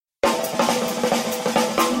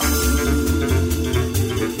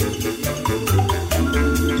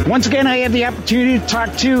Once again, I have the opportunity to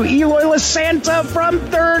talk to Eloy Lasanta from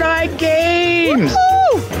Third Eye Games.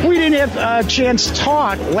 Woo-hoo! We didn't have a chance to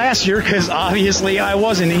talk last year because obviously I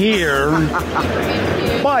wasn't here.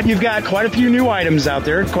 But you've got quite a few new items out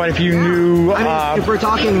there, quite a few new... if we're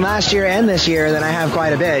talking last year and this year, then I have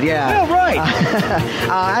quite a bit, yeah. Yeah, right.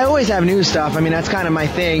 I always have new stuff. I mean, that's kind of my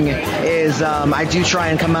thing, is I do try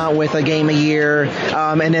and come out with a game a year,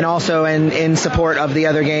 and then also in support of the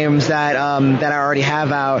other games that I already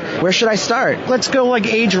have out. Where should I start? Let's go like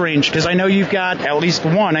age range, because I know you've got at least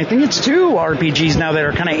one. I think it's 2 RPGs now that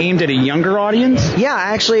are kind of aimed at a younger audience. Yeah,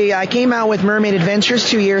 actually, I came out with Mermaid Adventures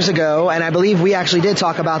 2 years ago, and I believe we actually did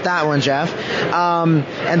talk about that one, Jeff.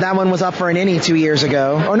 And that one was up for an innie 2 years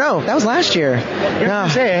ago. Oh no, that was last year. No.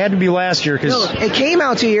 It had to be last year because it came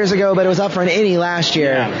out 2 years ago, but it was up for an innie last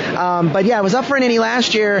year. Yeah. But yeah, it was up for an innie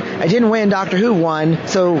last year. I didn't win. Doctor Who won.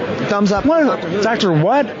 So thumbs up. Doctor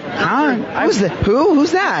what? Huh?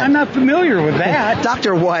 Who's that? I'm not familiar with that.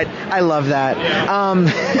 Doctor what? I love that.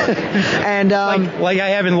 And like I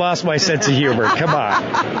haven't lost my sense of humor. Come on.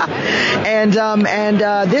 And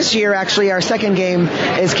this year, actually, our second game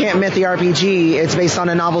is Can't Myth the RPG. It's based on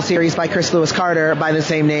a novel series by Chris Lewis Carter by the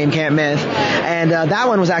same name, Can't Myth. And that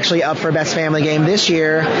one was actually up for Best Family Game this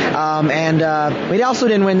year. And we also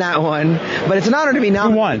didn't win that one, but it's an honor to be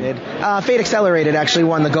nominated. Who won? Fate Accelerated actually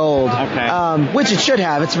won the gold. Okay. Which it should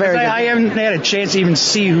have. It's very good. I haven't had a chance to even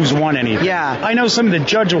see who's won anything. Yeah. I know some of the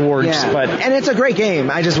judge awards, but... And it's a great game.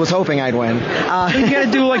 I just was hoping I'd win. You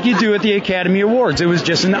gotta do like you do at the Academy Awards. It was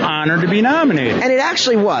just an honor to be nominated. And it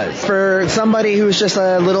actually was. For somebody who's just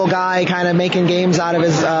a little guy kind of making games out of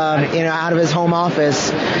his, out of his home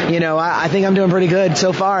office, I think I'm doing pretty good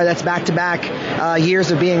so far. That's back-to-back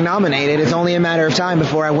years of being nominated. It's only a matter of time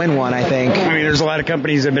before I win one, I think. I mean, there's a lot of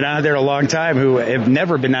companies that have been out there a long time who have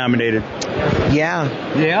never been nominated. Yeah.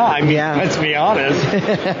 Yeah, I mean, let's be honest.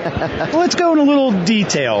 Well, let's go in a little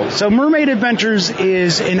detail. So Mermaid Adventures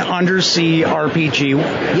is an undersea RPG.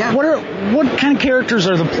 Yeah. What kind of characters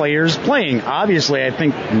are the players playing? Obviously, I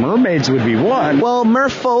think mermaids would be one. Well,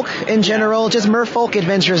 merfolk in general, just merfolk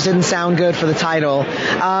adventures didn't sound good for the title.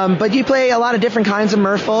 But you play a lot of different kinds of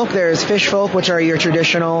merfolk. There's fish folk, which are your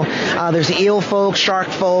traditional. There's eel folk, shark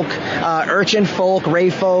folk, urchin folk, ray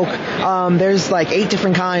folk. There's like 8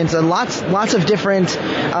 different kinds and lots of different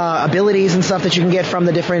abilities and stuff that you can get from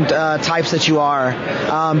the different types that you are.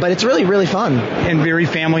 But it's really, really fun. And very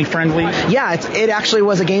family friendly? Yeah, it actually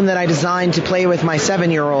was a game that I designed to play with my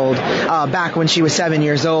 7-year-old back when she was 7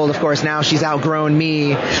 years old. Of course, now she's outgrown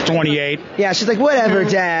me. 28. Yeah, she's like, whatever,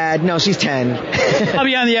 Dad. No, she's 10. I'll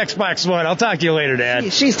be on the Xbox One. I'll talk to you later,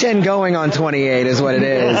 Dad. She's 10 going on 28 is what it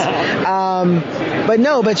is.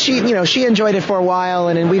 But she enjoyed it for a while,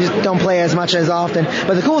 and we just don't play as much as often.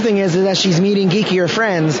 But the cool thing is that she's meeting geekier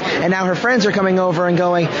friends, and now her friends are coming over and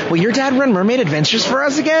going, will your dad run Mermaid Adventures for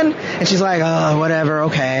us again? And she's like, oh, whatever,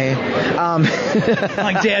 okay.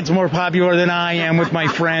 Like, Dad's more popular than I am with my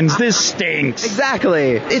friends. This stinks.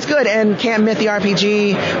 Exactly. It's good. And Camp Myth the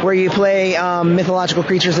RPG, where you play mythological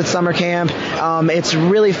creatures at summer camp. It's a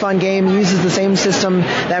really fun game. It uses the same system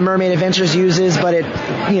that Mermaid Adventures uses, but it,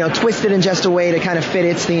 twisted in just a way to kind of fit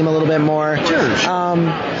its theme a little bit more. Sure.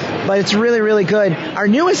 But it's really, really good. Our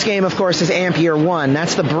newest game, of course, is Amp Year 1.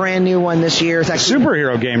 That's the brand new one this year. It's actually a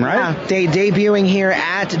superhero game, right? Yeah, debuting here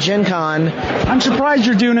at Gen Con. I'm surprised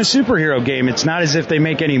you're doing a superhero game. It's not as if they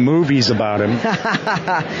make any movies about him.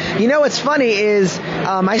 What's funny is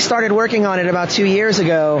I started working on it about 2 years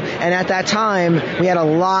ago, and at that time, we had a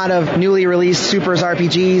lot of newly released Supers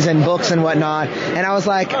RPGs and books and whatnot, and I was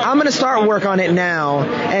like, I'm going to start work on it now,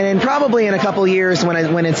 and then probably in a couple years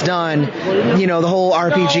when it's done, the whole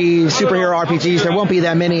RPG, superhero RPGs, there won't be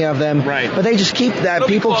that many of them. Right. But they just keep that.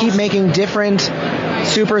 People keep making different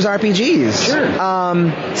Supers RPGs.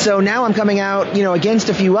 Sure. So now I'm coming out, against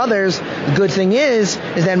a few others. The good thing is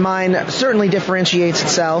that mine certainly differentiates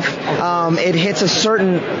itself. It hits a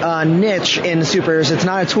certain niche in Supers. It's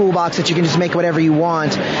not a toolbox that you can just make whatever you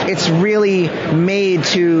want. It's really made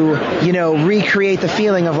to, recreate the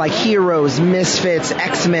feeling of like Heroes, Misfits,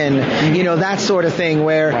 X-Men, that sort of thing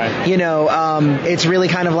where, it's really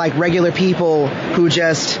kind of like regular people who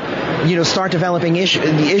just, start developing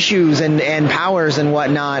issues and powers and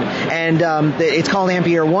whatnot. And it's called Amp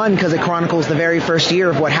Year 1 because it chronicles the very first year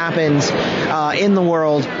of what happens in the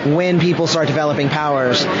world when people start developing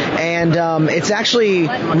powers. And it's actually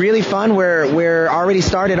really fun. We're already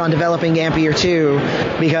started on developing Amp Year 2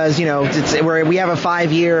 because, we have a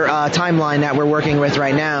 5-year timeline that we're working with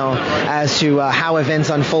right now as to how events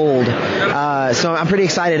unfold. So I'm pretty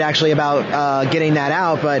excited actually about getting that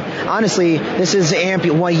out. But honestly, this is Amp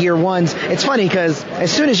Year 1. ones. It's funny because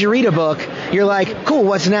as soon as you read a book, you're like, cool,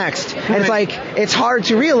 what's next? And it's like, it's hard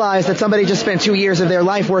to realize that somebody just spent 2 years of their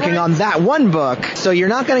life working on that one book. So you're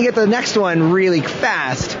not going to get the next one really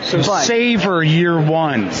fast. So savor year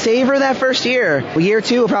one. Savor that first year. Year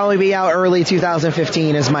two will probably be out early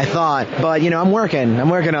 2015 is my thought. But, I'm working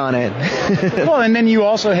on it. Well, and then you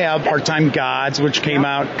also have Part-Time Gods, which came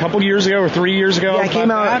out a couple years ago or 3 years ago. Yeah,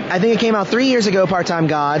 I think it came out 3 years ago, Part-Time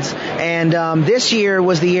Gods. And this year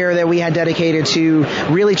was the year that we had dedicated to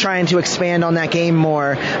really trying to expand on that game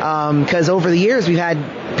more. Because over the years we've had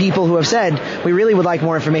people who have said, we really would like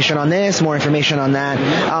more information on this, more information on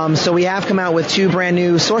that. So we have come out with 2 brand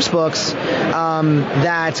new source books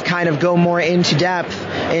that kind of go more into depth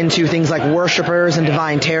into things like worshippers and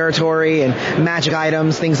divine territory and magic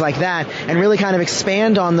items, things like that, and really kind of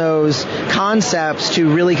expand on those concepts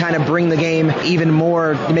to really kind of bring the game even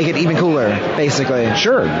more, make it even cooler, basically.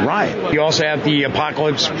 Sure, right. You also have the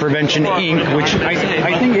Apocalypse Prevention Inc., which I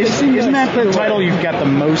think isn't that the title you've got the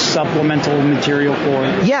most supplemental material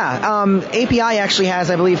for? Yeah, API actually has,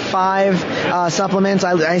 I believe, 5 supplements.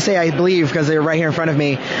 I say I believe because they're right here in front of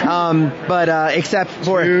me. But except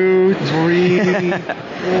for 2, 3,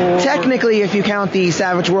 4. Technically, if you count the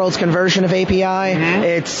Savage Worlds conversion of API,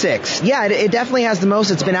 it's 6. Yeah, it definitely has the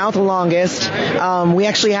most. It's been out the longest. We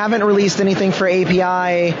actually haven't released anything for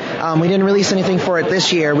API. We didn't release anything for it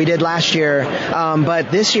this year. We did last year.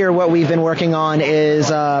 But this year, what we've been working on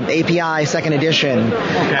is API 2nd edition.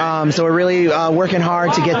 Okay. So we're really working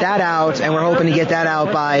hard to get that out, and we're hoping to get that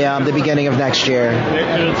out by the beginning of next year.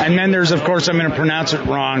 And then there's, of course, I'm going to pronounce it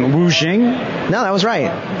wrong, Wuxing. No, that was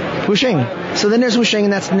right. Wuxing. So then there's Wuxing,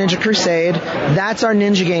 and that's Ninja Crusade. That's our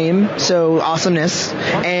ninja game, so awesomeness.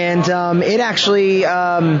 And it actually,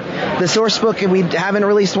 the source book, we haven't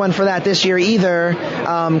released one for that this year either,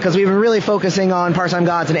 because we've been really focusing on Part-Time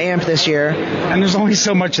Gods and AMP this year. And there's only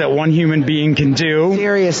so much that one human being can do.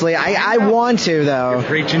 Seriously, I want to, though. You're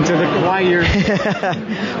preaching to the choir.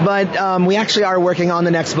 But we actually are working on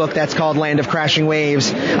the next book that's called Land of Crashing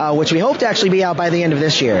Waves, which we hope to actually be out by the end of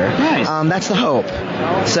this year. Nice. That's the hope.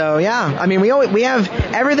 So, yeah, I mean, we have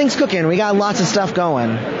everything's cooking. We got lots of stuff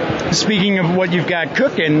going. Speaking of what you've got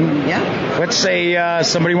cooking, let's say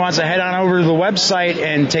somebody wants to head on over to the website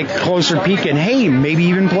and take a closer peek and, hey, maybe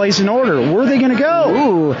even place an order. Where are they going to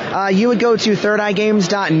go? You would go to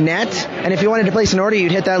thirdeyegames.net, and if you wanted to place an order,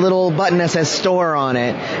 you'd hit that little button that says store on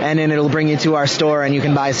it, and then it'll bring you to our store, and you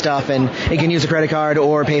can buy stuff, and you can use a credit card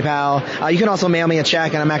or PayPal. You can also mail me a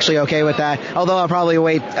check, and I'm actually okay with that, although I'll probably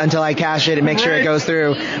wait until I cash it and make sure it goes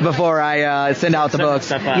through before I send out the books.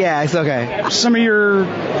 Yeah, it's okay. Some of your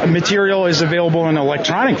material is available in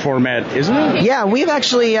electronic format, isn't it? Yeah, we've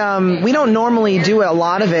actually, we don't normally do a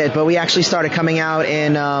lot of it, but we actually started coming out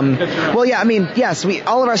in, yes,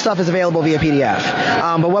 all of our stuff is available via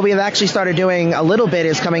PDF. But what we have actually started doing a little bit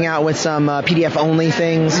is coming out with some PDF-only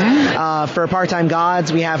things. For Part-Time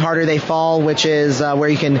Gods, we have Harder They Fall, which is where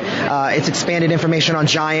you can, it's expanded information on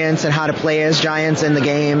giants and how to play as giants in the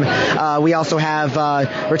game. We also have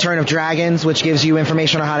Return of Dragons, which gives you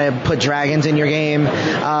information on how to put dragons in your game.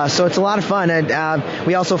 So it's a lot of fun. And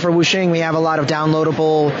we also, for Wuxing, we have a lot of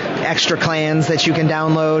downloadable extra clans that you can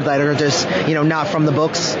download that are just, not from the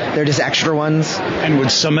books. They're just extra ones. And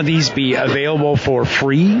would some of these be available for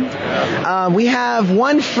free? We have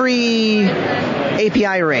one free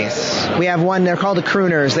API race. We have one, they're called the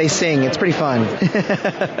Crooners. They sing. It's pretty fun.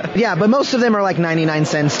 Yeah, but most of them are like 99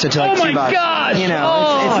 cents to like $2. Oh my gosh! It's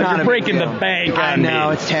not you're breaking the bank on me. I know,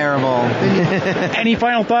 it's terrible. Any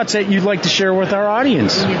final thoughts that you'd like to share with our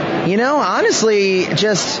audience? Honestly,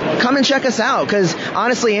 just come and check us out, because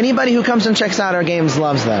honestly, anybody who comes and checks out our games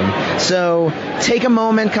loves them. So take a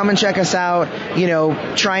moment, come and check us out,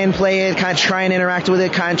 try and play it, kind of try and interact with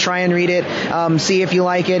it, kind of try and read it, see if you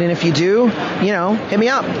like it, and if you do, hit me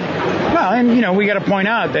up. Well, and, we got to point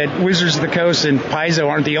out that Wizards of the Coast and Paizo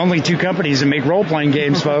aren't the only 2 companies that make role-playing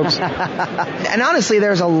games, folks. And honestly,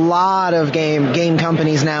 there's a lot of game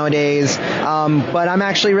companies nowadays, but I'm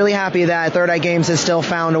actually really happy that Third Eye Games has still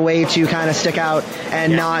found a way to kind of stick out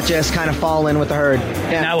and not just kind of fall in with the herd.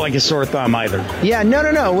 Yeah. Not like a sore thumb either. Yeah, no.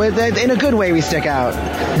 In a good way we stick out.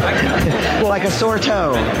 Like a sore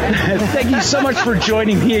toe. Thank you so much for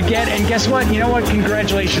joining me again. And guess what? You know what?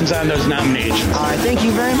 Congratulations on those nominations. All right, thank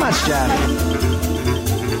you very much, Jeff.